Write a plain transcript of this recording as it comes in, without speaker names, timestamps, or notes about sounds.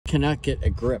cannot get a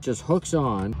grip. It just hooks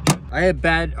on. I have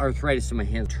bad arthritis in my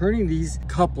hands. Turning these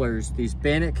couplers, these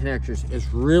bayonet connectors, is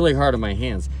really hard on my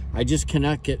hands. I just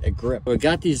cannot get a grip. So I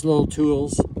got these little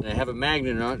tools, and I have a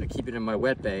magnet on it to keep it in my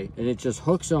wet bay, and it just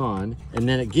hooks on, and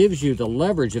then it gives you the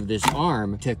leverage of this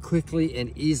arm to quickly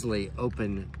and easily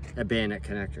open a bayonet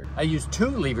connector. I use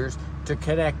 2 levers to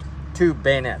connect 2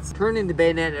 bayonets. Turning the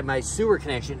bayonet at my sewer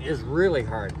connection is really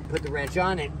hard. Put the wrench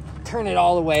on it, turn it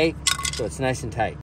all the way, so it's nice and tight.